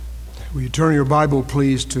Will you turn your Bible,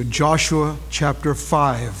 please, to Joshua chapter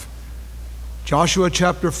 5. Joshua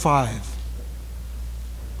chapter 5.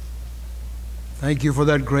 Thank you for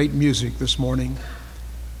that great music this morning.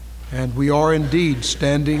 And we are indeed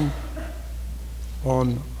standing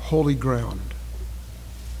on holy ground.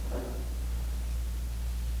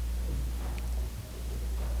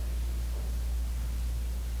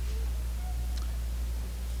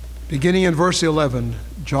 Beginning in verse 11,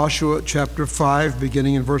 Joshua chapter 5,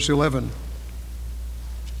 beginning in verse 11.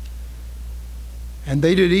 And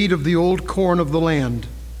they did eat of the old corn of the land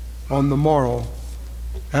on the morrow,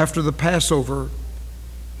 after the Passover,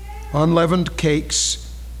 unleavened cakes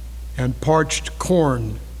and parched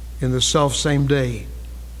corn in the selfsame day.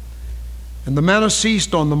 And the manna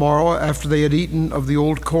ceased on the morrow after they had eaten of the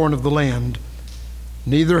old corn of the land.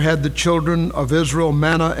 Neither had the children of Israel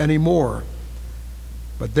manna any more,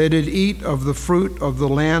 but they did eat of the fruit of the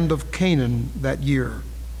land of Canaan that year.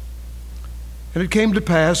 And it came to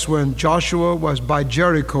pass, when Joshua was by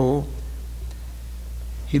Jericho,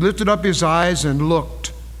 he lifted up his eyes and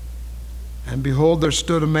looked, and behold, there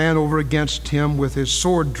stood a man over against him with his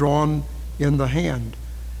sword drawn in the hand.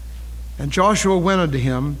 And Joshua went unto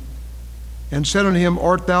him and said unto him,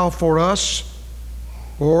 Art thou for us,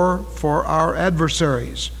 or for our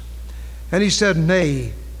adversaries? And he said,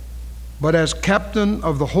 Nay, but as captain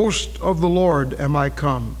of the host of the Lord am I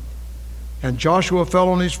come. And Joshua fell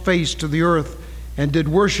on his face to the earth, and did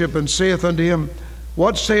worship, and saith unto him,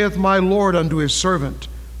 What saith my Lord unto his servant?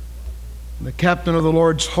 And the captain of the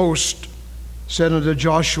Lord's host said unto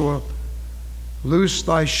Joshua, Loose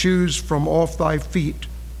thy shoes from off thy feet,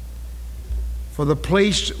 for the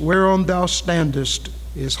place whereon thou standest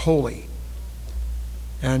is holy.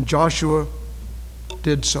 And Joshua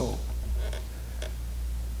did so.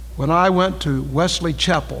 When I went to Wesley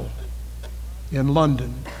Chapel in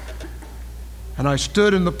London, and I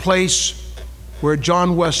stood in the place where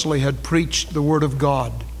John Wesley had preached the Word of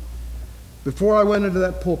God, before I went into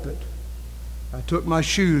that pulpit, I took my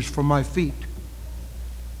shoes from my feet,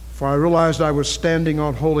 for I realized I was standing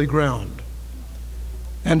on holy ground.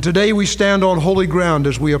 And today we stand on holy ground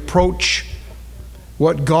as we approach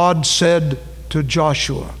what God said to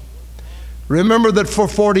Joshua. Remember that for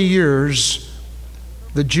 40 years,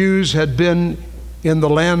 the Jews had been in the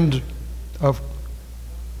land of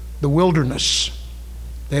the wilderness.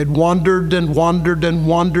 They had wandered and wandered and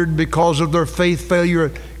wandered because of their faith failure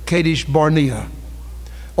at Kadesh Barnea.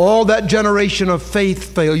 All that generation of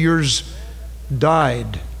faith failures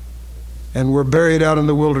died and were buried out in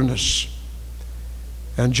the wilderness.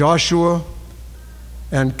 And Joshua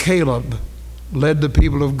and Caleb led the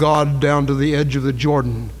people of God down to the edge of the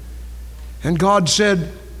Jordan. And God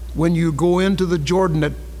said, when you go into the Jordan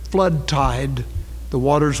at flood tide, the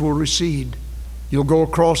waters will recede. You'll go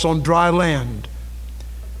across on dry land.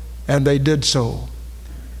 And they did so.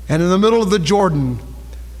 And in the middle of the Jordan,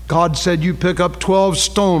 God said, you pick up 12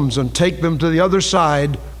 stones and take them to the other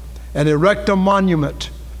side and erect a monument.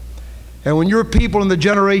 And when your people in the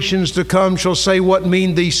generations to come shall say, what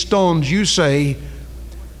mean these stones? You say,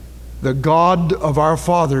 the God of our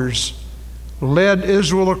fathers led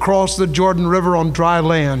Israel across the Jordan River on dry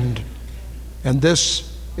land. And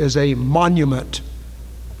this is a monument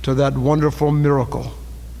to that wonderful miracle.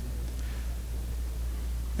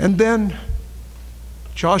 And then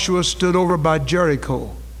Joshua stood over by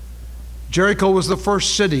Jericho. Jericho was the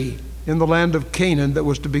first city in the land of Canaan that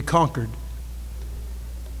was to be conquered.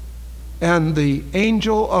 And the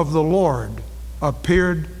angel of the Lord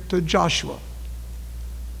appeared to Joshua.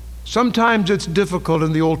 Sometimes it's difficult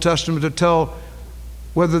in the Old Testament to tell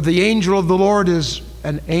whether the angel of the Lord is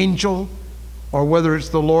an angel or whether it's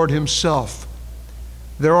the Lord himself.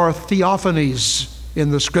 There are theophanies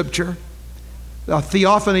in the Scripture. A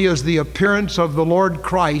theophany is the appearance of the Lord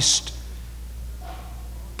Christ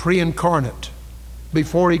pre-incarnate,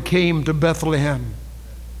 before he came to Bethlehem,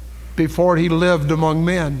 before he lived among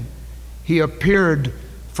men. He appeared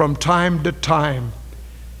from time to time.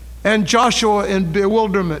 And Joshua, in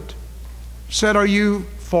bewilderment, said, Are you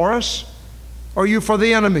for us? Are you for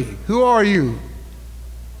the enemy? Who are you?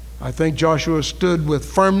 I think Joshua stood with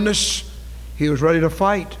firmness. He was ready to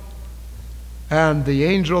fight. And the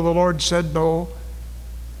angel of the Lord said, No,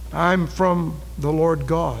 I'm from the Lord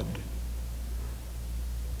God.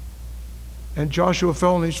 And Joshua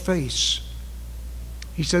fell on his face.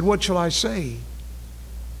 He said, What shall I say?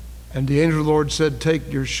 And the angel of the Lord said,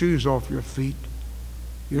 Take your shoes off your feet.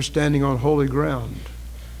 You're standing on holy ground.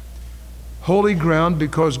 Holy ground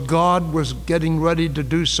because God was getting ready to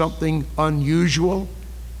do something unusual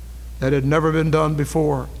that had never been done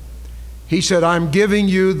before. He said, I'm giving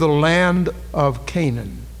you the land of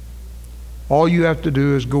Canaan. All you have to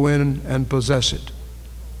do is go in and possess it.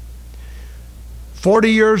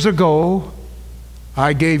 40 years ago,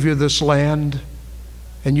 I gave you this land,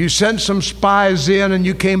 and you sent some spies in, and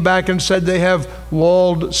you came back and said they have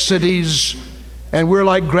walled cities, and we're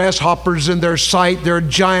like grasshoppers in their sight, they're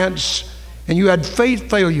giants, and you had faith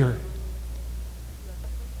failure.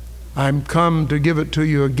 I'm come to give it to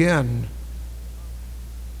you again.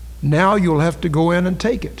 Now you'll have to go in and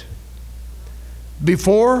take it.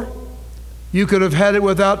 Before, you could have had it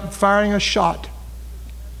without firing a shot.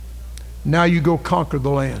 Now you go conquer the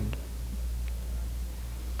land.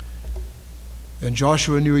 And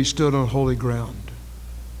Joshua knew he stood on holy ground.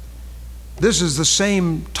 This is the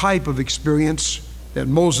same type of experience that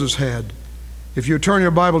Moses had. If you turn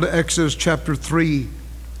your Bible to Exodus chapter 3,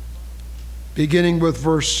 beginning with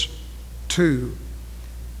verse 2.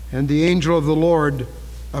 And the angel of the Lord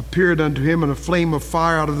appeared unto him in a flame of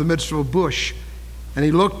fire out of the midst of a bush. And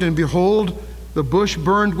he looked, and behold, the bush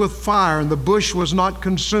burned with fire, and the bush was not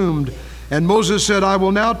consumed. And Moses said, I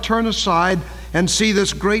will now turn aside and see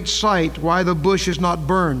this great sight, why the bush is not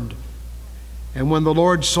burned. And when the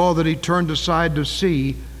Lord saw that he turned aside to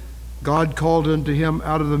see, God called unto him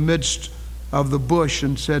out of the midst of the bush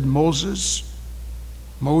and said, Moses,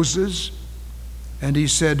 Moses. And he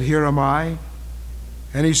said, Here am I.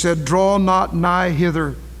 And he said, Draw not nigh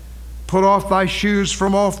hither. Put off thy shoes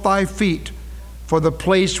from off thy feet, for the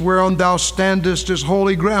place whereon thou standest is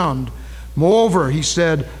holy ground. Moreover, he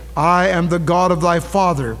said, I am the God of thy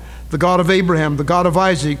father, the God of Abraham, the God of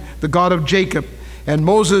Isaac, the God of Jacob. And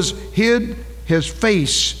Moses hid his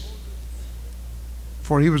face,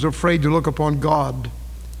 for he was afraid to look upon God.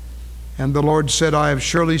 And the Lord said, I have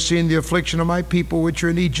surely seen the affliction of my people which are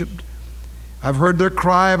in Egypt. I've heard their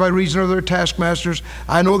cry by reason of their taskmasters.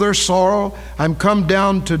 I know their sorrow. I'm come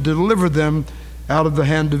down to deliver them out of the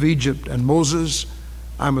hand of Egypt. And Moses,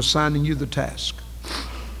 I'm assigning you the task.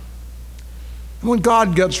 When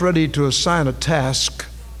God gets ready to assign a task,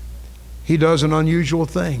 he does an unusual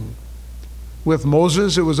thing. With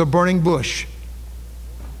Moses, it was a burning bush.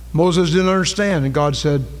 Moses didn't understand, and God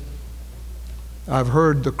said, I've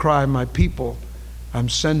heard the cry of my people. I'm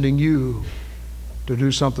sending you to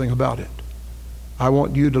do something about it. I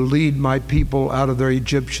want you to lead my people out of their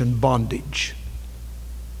Egyptian bondage.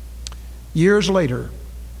 Years later,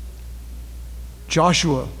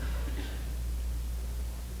 Joshua,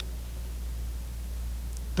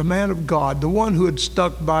 the man of God, the one who had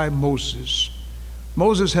stuck by Moses.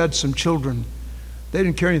 Moses had some children. They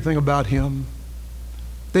didn't care anything about him.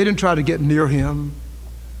 They didn't try to get near him.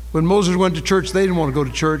 When Moses went to church, they didn't want to go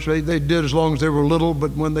to church. They did as long as they were little,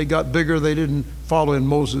 but when they got bigger, they didn't follow in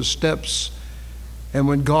Moses' steps. And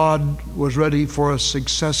when God was ready for a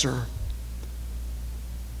successor,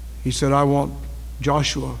 he said, I want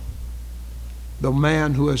Joshua, the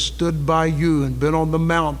man who has stood by you and been on the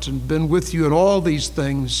mount and been with you in all these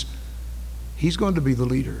things. He's going to be the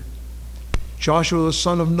leader. Joshua, the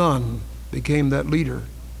son of Nun, became that leader.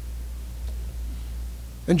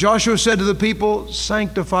 And Joshua said to the people,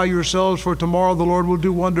 sanctify yourselves, for tomorrow the Lord will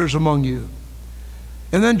do wonders among you.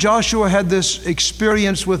 And then Joshua had this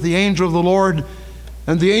experience with the angel of the Lord.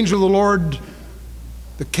 And the angel of the Lord,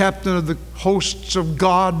 the captain of the hosts of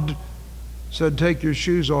God, said, take your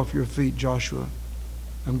shoes off your feet, Joshua.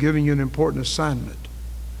 I'm giving you an important assignment.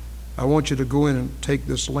 I want you to go in and take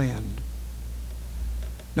this land.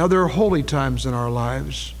 Now, there are holy times in our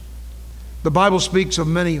lives. The Bible speaks of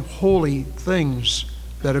many holy things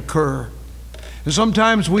that occur. And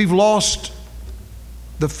sometimes we've lost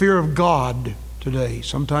the fear of God today,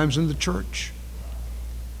 sometimes in the church.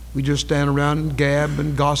 We just stand around and gab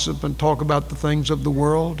and gossip and talk about the things of the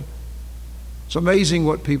world. It's amazing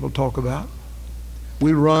what people talk about.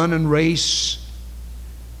 We run and race.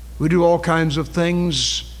 We do all kinds of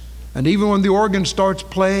things. And even when the organ starts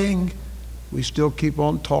playing, we still keep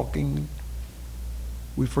on talking.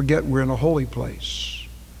 We forget we're in a holy place.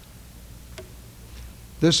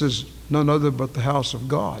 This is none other but the house of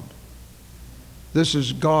God. This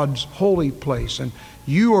is God's holy place. And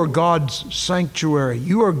you are God's sanctuary.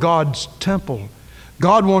 You are God's temple.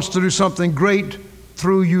 God wants to do something great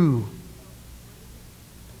through you.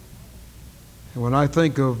 And when I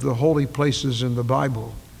think of the holy places in the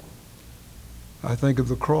Bible, I think of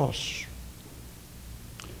the cross.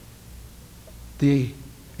 The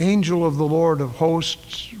angel of the Lord of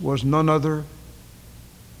hosts was none other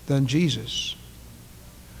than Jesus.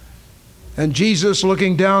 And Jesus,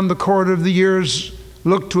 looking down the corridor of the years,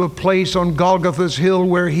 looked to a place on Golgotha's hill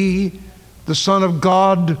where he, the Son of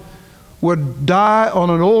God, would die on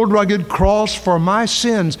an old rugged cross for my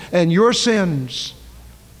sins and your sins.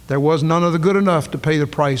 There was none other good enough to pay the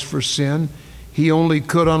price for sin. He only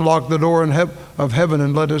could unlock the door of heaven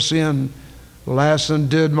and let us in. Alas, and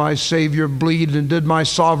did my Savior bleed, and did my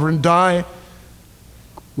sovereign die?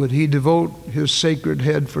 Would he devote his sacred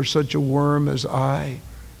head for such a worm as I?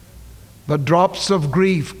 But drops of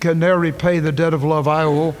grief can ne'er repay the debt of love I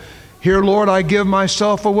owe. Here, Lord, I give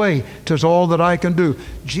myself away. 'Tis all that I can do.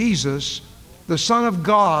 Jesus, the Son of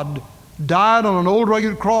God, died on an old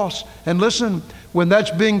rugged cross. And listen, when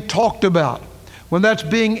that's being talked about, when that's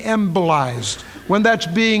being embolized, when that's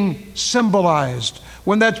being symbolized,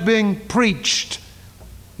 when that's being preached,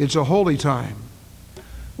 it's a holy time.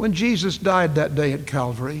 When Jesus died that day at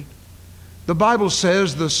Calvary, the Bible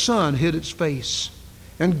says the sun hid its face,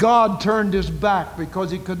 and God turned his back because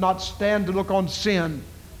he could not stand to look on sin.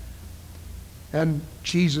 And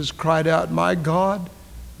Jesus cried out, my God,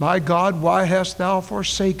 why hast thou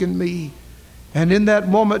forsaken me? And in that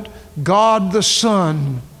moment, God the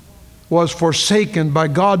Son was forsaken by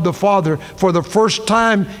God the Father for the first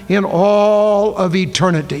time in all of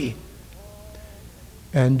eternity.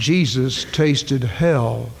 And Jesus tasted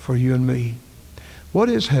hell for you and me. What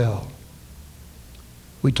is hell?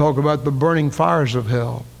 We talk about the burning fires of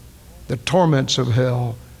hell, the torments of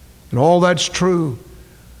hell, and all that's true.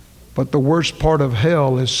 But the worst part of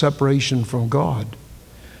hell is separation from God.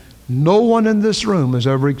 No one in this room has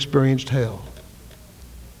ever experienced hell.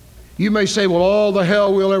 You may say, well, all the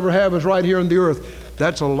hell we'll ever have is right here on the earth.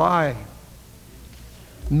 That's a lie.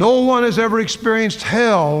 No one has ever experienced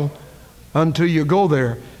hell until you go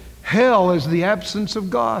there. Hell is the absence of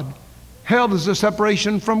God. Hell is the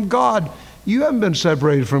separation from God. You haven't been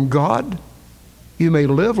separated from God. You may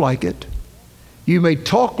live like it. You may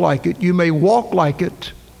talk like it. You may walk like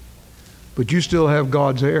it. But you still have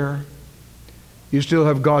God's air. You still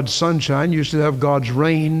have God's sunshine. You still have God's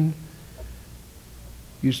rain.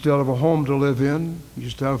 You still have a home to live in. You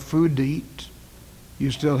still have food to eat.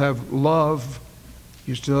 You still have love.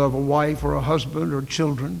 You still have a wife or a husband or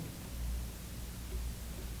children.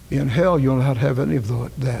 In hell, you'll not have any of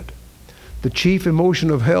that. The chief emotion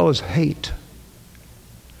of hell is hate.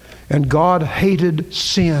 And God hated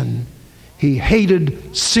sin. He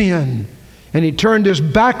hated sin. And he turned his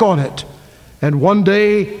back on it. And one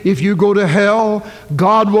day, if you go to hell,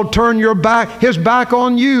 God will turn his back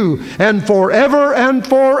on you. And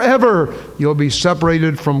forever, you'll be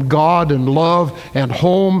separated from God and love and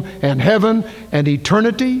home and heaven and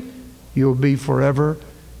eternity. You'll be forever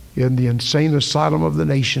in the insane asylum of the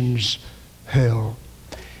nations, hell.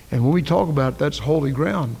 And when we talk about it, that's holy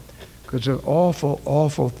ground, because it's an awful,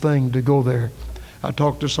 awful thing to go there. I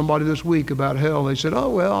talked to somebody this week about hell. They said, oh,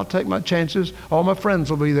 well, I'll take my chances. All my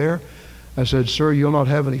friends will be there. I said, sir, you'll not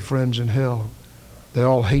have any friends in hell. They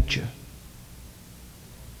all hate you.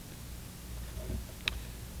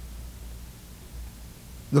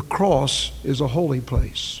 The cross is a holy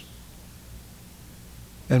place.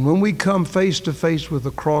 And when we come face to face with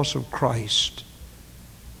the cross of Christ,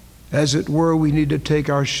 as it were, we need to take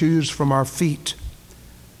our shoes from our feet.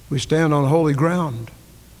 We stand on holy ground.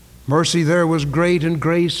 Mercy there was great and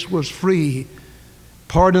grace was free.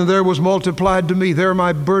 Pardon there was multiplied to me. There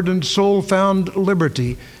my burdened soul found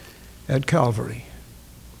liberty at Calvary.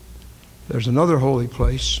 There's another holy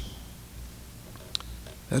place.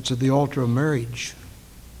 That's at the altar of marriage.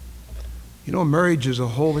 You know, marriage is a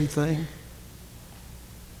holy thing.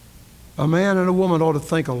 A man and a woman ought to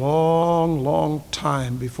think a long, long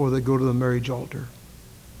time before they go to the marriage altar.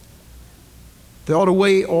 They ought to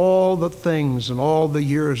weigh all the things and all the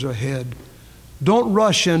years ahead. Don't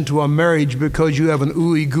rush into a marriage because you have an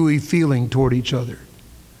ooey-gooey feeling toward each other,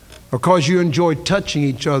 or because you enjoy touching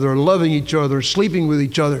each other, or loving each other, or sleeping with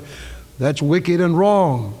each other. That's wicked and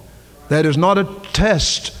wrong. That is not a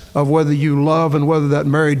test of whether you love and whether that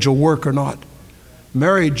marriage will work or not.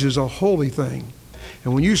 Marriage is a holy thing.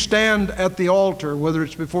 And when you stand at the altar, whether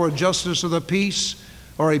it's before a justice of the peace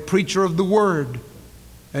or a preacher of the word,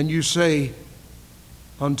 and you say,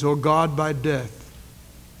 until God by death,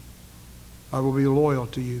 I will be loyal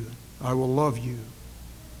to you. I will love you.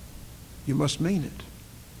 You must mean it.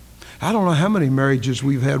 I don't know how many marriages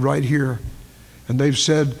we've had right here, and they've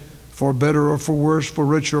said, for better or for worse, for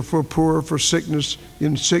richer or for poorer, for sickness,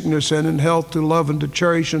 in sickness and in health, to love and to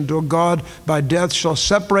cherish until God by death shall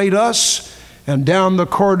separate us. And down the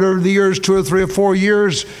corridor of the years, 2 or 3 or 4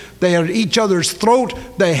 years, they are at each other's throat.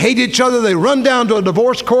 They hate each other. They run down to a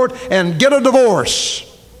divorce court and get a divorce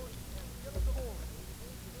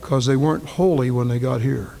because they weren't holy when they got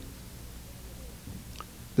here.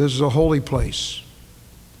 This is a holy place.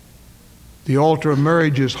 The altar of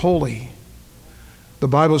marriage is holy. The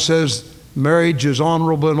Bible says marriage is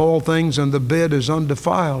honorable in all things and the bed is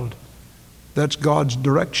undefiled. That's God's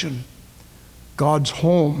direction. God's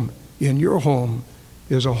home in your home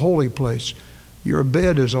is a holy place. Your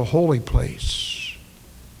bed is a holy place.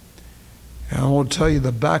 And I want to tell you,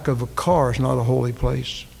 the back of a car is not a holy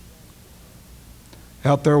place.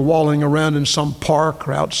 Out there walling around in some park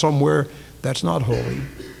or out somewhere, that's not holy.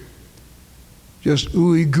 Just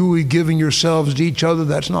ooey gooey giving yourselves to each other,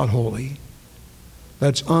 that's not holy.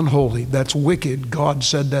 That's unholy. That's wicked. God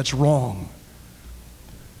said that's wrong.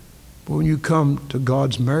 But when you come to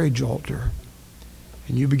God's marriage altar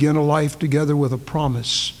and you begin a life together with a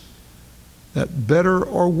promise that better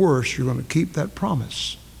or worse, you're going to keep that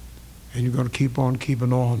promise. And you're going to keep on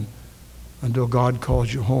keeping on until God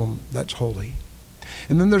calls you home. That's holy.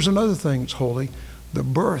 And then there's another thing that's holy, the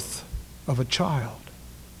birth of a child.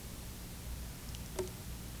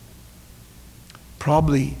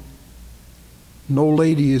 Probably no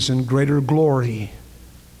lady is in greater glory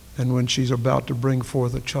than when she's about to bring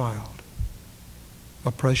forth a child,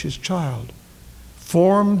 a precious child,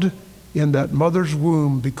 formed in that mother's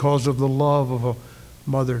womb because of the love of a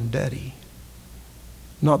mother and daddy.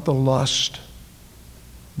 Not the lust,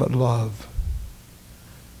 but love.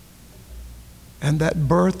 And that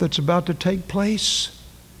birth that's about to take place,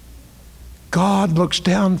 God looks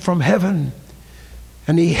down from heaven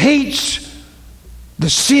and He hates the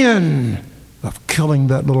sin of killing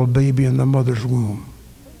that little baby in the mother's womb.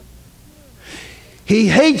 He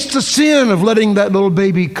hates the sin of letting that little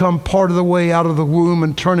baby come part of the way out of the womb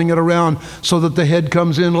and turning it around so that the head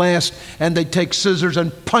comes in last, and they take scissors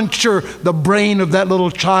and puncture the brain of that little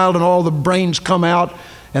child and all the brains come out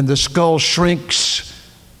and the skull shrinks.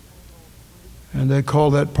 And they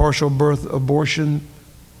call that partial birth abortion.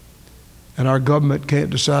 And our government can't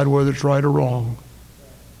decide whether it's right or wrong.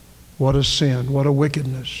 What a sin, what a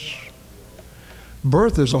wickedness.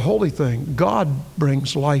 Birth is a holy thing. God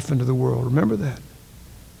brings life into the world. Remember that.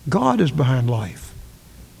 God is behind life.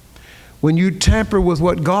 When you tamper with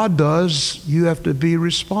what God does, you have to be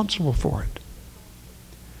responsible for it.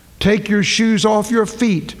 Take your shoes off your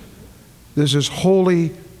feet. This is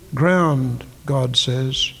holy ground, God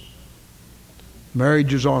says.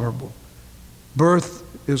 Marriage is honorable. Birth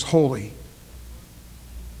is holy.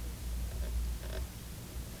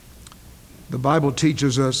 The Bible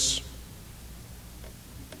teaches us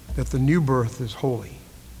that the new birth is holy.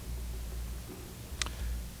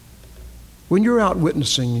 When you're out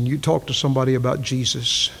witnessing and you talk to somebody about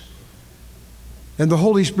Jesus, and the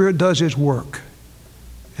Holy Spirit does His work,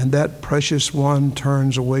 and that precious one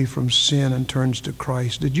turns away from sin and turns to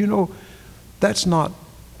Christ, did you know that's not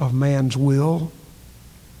of man's will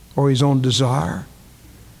or his own desire?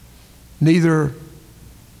 Neither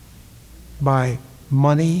by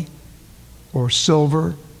money or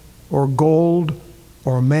silver or gold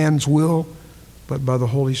or man's will, but by the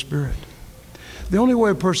Holy Spirit. The only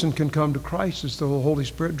way a person can come to Christ is the Holy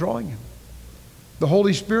Spirit drawing him. The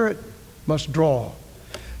Holy Spirit must draw.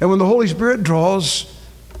 And when the Holy Spirit draws,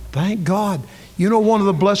 thank God. You know, one of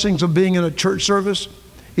the blessings of being in a church service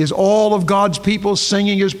is all of God's people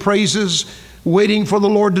singing His praises, waiting for the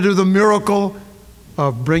Lord to do the miracle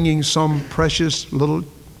of bringing some precious little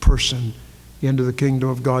person into the kingdom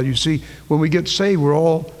of God. You see, when we get saved, we're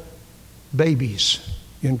all babies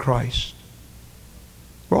in Christ.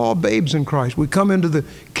 We're all babes in Christ. We come into the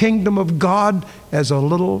kingdom of God as a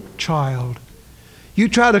little child. You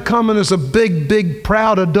try to come in as a big,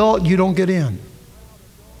 proud adult, you don't get in.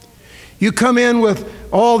 You come in with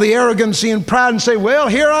all the arrogancy and pride and say, well,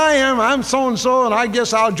 here I am, I'm so-and-so, and I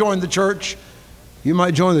guess I'll join the church. You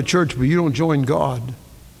might join the church, but you don't join God.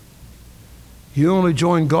 You only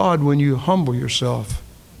join God when you humble yourself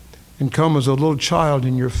and come as a little child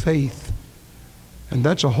in your faith. And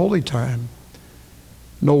that's a holy time.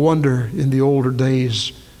 No wonder in the older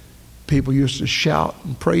days, people used to shout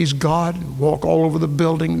and praise God and walk all over the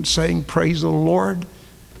building saying, praise the Lord.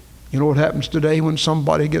 You know what happens today when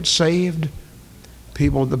somebody gets saved?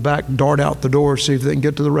 People at the back dart out the door, see if they can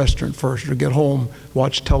get to the restaurant first or get home,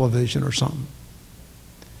 watch television or something.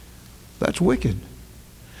 That's wicked.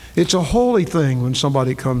 It's a holy thing when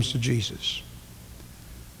somebody comes to Jesus.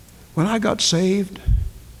 When I got saved,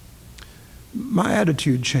 my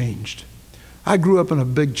attitude changed. I grew up in a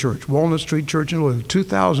big church, Walnut Street Church in Louisville,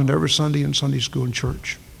 2,000 every Sunday in Sunday school and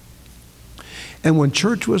church. And when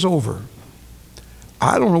church was over,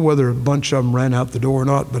 I don't know whether a bunch of them ran out the door or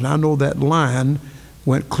not, but I know that line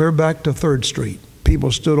went clear back to 3rd Street.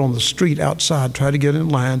 People stood on the street outside, tried to get in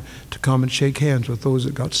line to come and shake hands with those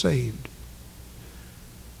that got saved.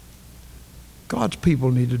 God's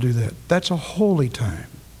people need to do that. That's a holy time.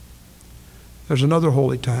 There's another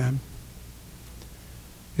holy time.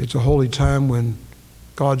 It's a holy time when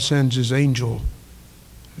God sends His angel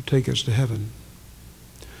to take us to heaven.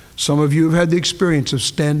 Some of you have had the experience of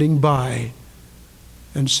standing by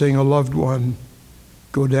and seeing a loved one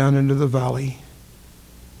go down into the valley.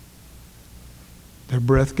 Their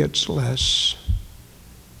breath gets less,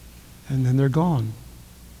 and then they're gone.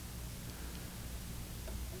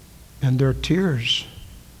 And their tears,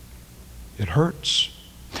 it hurts.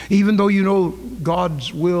 Even though you know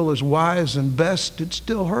God's will is wise and best, it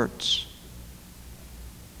still hurts.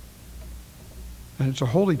 And it's a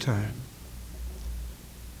holy time.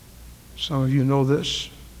 Some of you know this.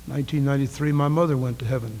 1993, my mother went to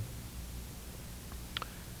heaven.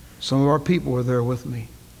 Some of our people were there with me.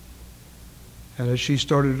 And as she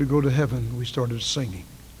started to go to heaven, we started singing.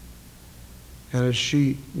 And as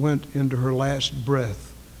she went into her last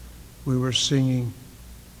breath, we were singing,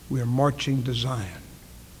 we are marching to Zion.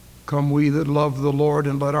 Come we that love the Lord,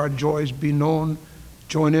 and let our joys be known.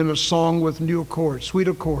 Join in a song with new accord, sweet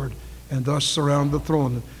accord, and thus surround the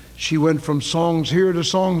throne. She went from songs here to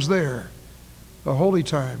songs there. A holy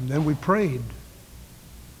time. Then we prayed.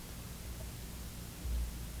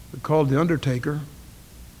 We called the undertaker.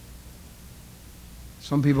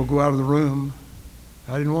 Some people go out of the room.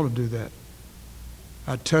 I didn't want to do that.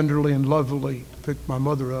 I tenderly and lovingly picked my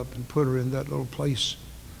mother up and put her in that little place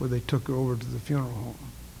where they took her over to the funeral home.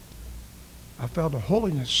 I felt a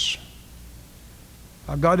holiness.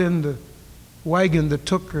 I got in the wagon that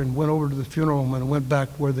took her and went over to the funeral home and went back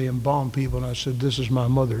where they embalmed people, and I said, this is my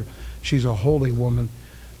mother. She's a holy woman.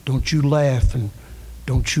 Don't you laugh and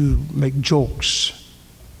don't you make jokes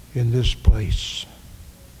in this place.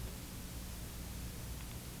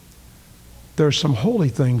 There are some holy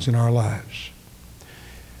things in our lives.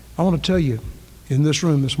 I want to tell you, in this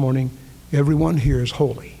room this morning, everyone here is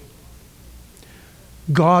holy.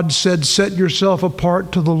 God said, set yourself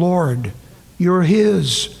apart to the Lord. You're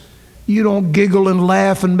His. You don't giggle and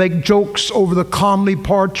laugh and make jokes over the comely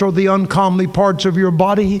parts or the uncomely parts of your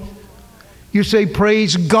body. You say,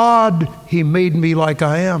 praise God, He made me like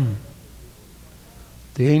I am.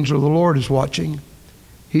 The angel of the Lord is watching.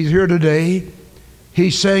 He's here today.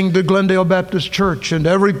 He's saying to Glendale Baptist Church and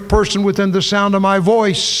every person within the sound of my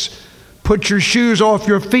voice, put your shoes off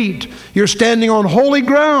your feet. You're standing on holy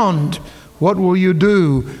ground. What will you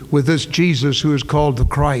do with this Jesus who is called the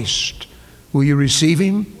Christ? Will you receive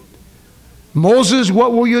Him? Moses,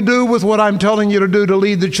 what will you do with what I'm telling you to do to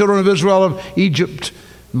lead the children of Israel of Egypt?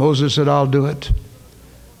 Moses said, I'll do it.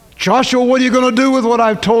 Joshua, what are you going to do with what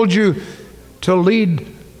I've told you to lead?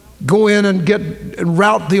 Go in and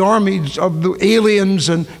rout the armies of the aliens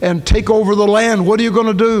and take over the land. What are you going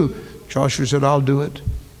to do? Joshua said, I'll do it.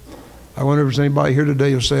 I wonder if there's anybody here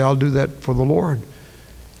today who'll say, I'll do that for the Lord.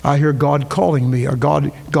 I hear God calling me, or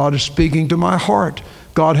God is speaking to my heart.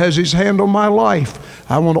 God has His hand on my life.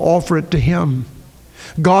 I want to offer it to Him.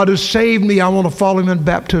 God has saved me. I want to follow Him in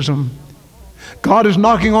baptism. God is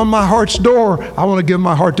knocking on my heart's door. I want to give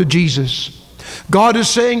my heart to Jesus. God is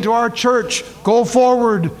saying to our church, go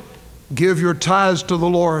forward. Give your tithes to the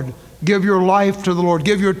Lord. Give your life to the Lord.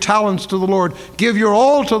 Give your talents to the Lord. Give your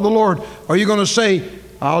all to the Lord. Are you going to say,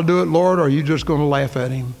 I'll do it, Lord, or are you just going to laugh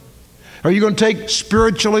at Him? Are you going to take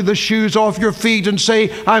spiritually the shoes off your feet and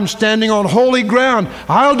say, I'm standing on holy ground.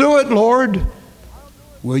 I'll do it, Lord.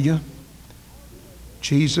 Will you?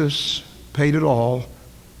 Jesus paid it all.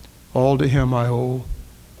 All to Him I owe.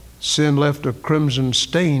 Sin left a crimson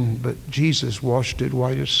stain, but Jesus washed it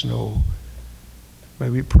white as snow. May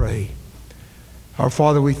we pray. Our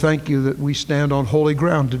Father, we thank You that we stand on holy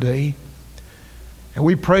ground today. And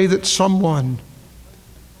we pray that someone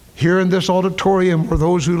here in this auditorium or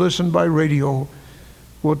those who listen by radio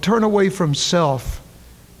will turn away from self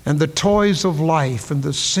and the toys of life and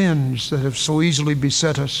the sins that have so easily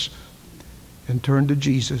beset us and turn to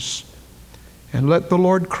Jesus. And let the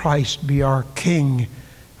Lord Christ be our King,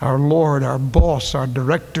 our Lord, our boss, our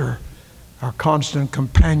director, our constant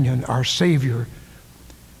companion, our Savior,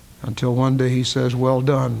 until one day He says, well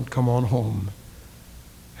done, come on home.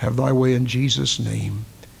 Have Thy way in Jesus' name.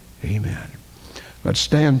 Amen. Let's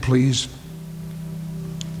stand, please.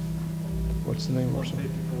 What's the name of our song?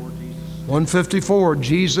 154.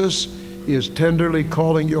 Jesus is tenderly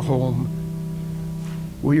calling you home.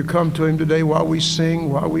 Will you come to Him today while we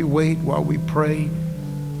sing, while we wait, while we pray?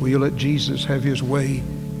 Will you let Jesus have His way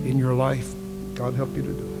in your life? God help you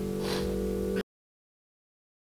to do it.